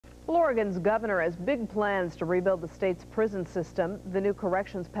Well, Oregon's governor has big plans to rebuild the state's prison system. The new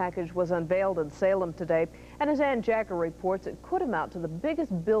corrections package was unveiled in Salem today, and as Ann Jagger reports, it could amount to the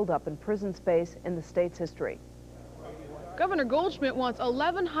biggest buildup in prison space in the state's history. Governor Goldschmidt wants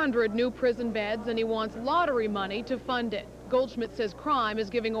 1,100 new prison beds, and he wants lottery money to fund it. Goldschmidt says crime is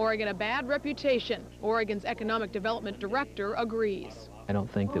giving Oregon a bad reputation. Oregon's economic development director agrees. I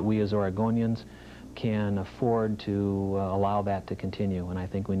don't think that we as Oregonians can afford to allow that to continue, and I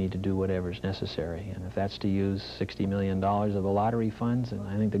think we need to do whatever is necessary. And if that's to use $60 million of the lottery funds, and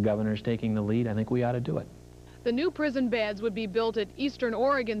I think the governor's taking the lead, I think we ought to do it. The new prison beds would be built at Eastern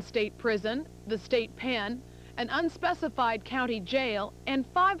Oregon State Prison, the state pen, an unspecified county jail, and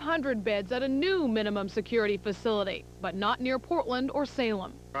 500 beds at a new minimum security facility, but not near Portland or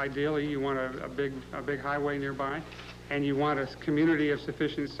Salem. Ideally, you want a big highway nearby, and you want a community of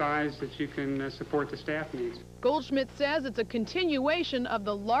sufficient size that you can support the staff needs. Goldschmidt says it's a continuation of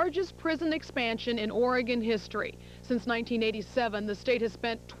the largest prison expansion in Oregon history. Since 1987, the state has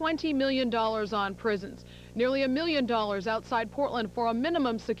spent $20 million on prisons, nearly $1 million outside Portland for a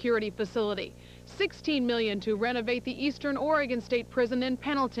minimum security facility, $16 million to renovate the Eastern Oregon State Prison in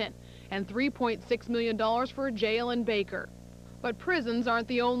Pendleton, and $3.6 million for a jail in Baker. But prisons aren't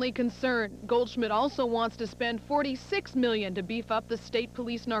the only concern. Goldschmidt also wants to spend $46 million to beef up the state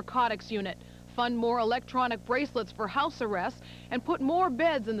police narcotics unit, fund more electronic bracelets for house arrests, and put more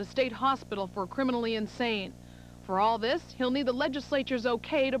beds in the state hospital for criminally insane. For all this, he'll need the legislature's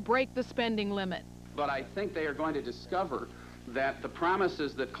okay to break the spending limit. But I think they are going to discover that the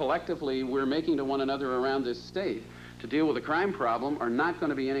promises that collectively we're making to one another around this state to deal with the crime problem are not going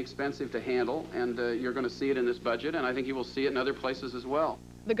to be inexpensive to handle, and you're going to see it in this budget, and I think you will see it in other places as well.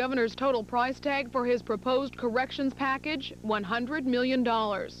 The governor's total price tag for his proposed corrections package, $100 million.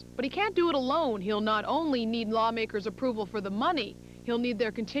 But he can't do it alone. He'll not only need lawmakers' approval for the money, he'll need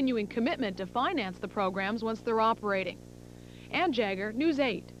their continuing commitment to finance the programs once they're operating. Ann Jagger, News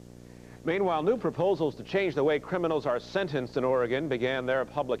 8. Meanwhile, new proposals to change the way criminals are sentenced in Oregon began their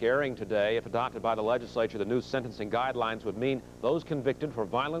public airing today. If adopted by the legislature, the new sentencing guidelines would mean those convicted for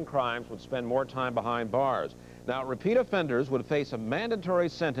violent crimes would spend more time behind bars. Now, repeat offenders would face a mandatory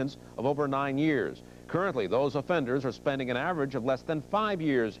sentence of over 9 years. Currently, those offenders are spending an average of less than 5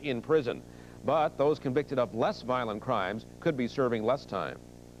 years in prison. But those convicted of less violent crimes could be serving less time.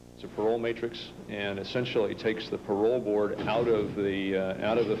 It's a parole matrix, and essentially takes the parole board out of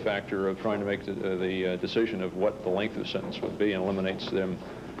the factor of trying to make the decision of what the length of sentence would be, and eliminates them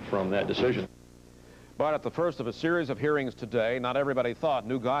from that decision. But at the first of a series of hearings today, not everybody thought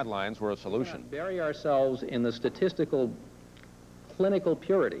new guidelines were a solution. Bury ourselves in the statistical, clinical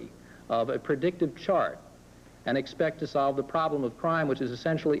purity of a predictive chart and expect to solve the problem of crime, which is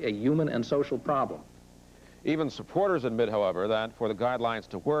essentially a human and social problem. Even supporters admit, however, that for the guidelines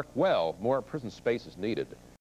to work well, more prison space is needed.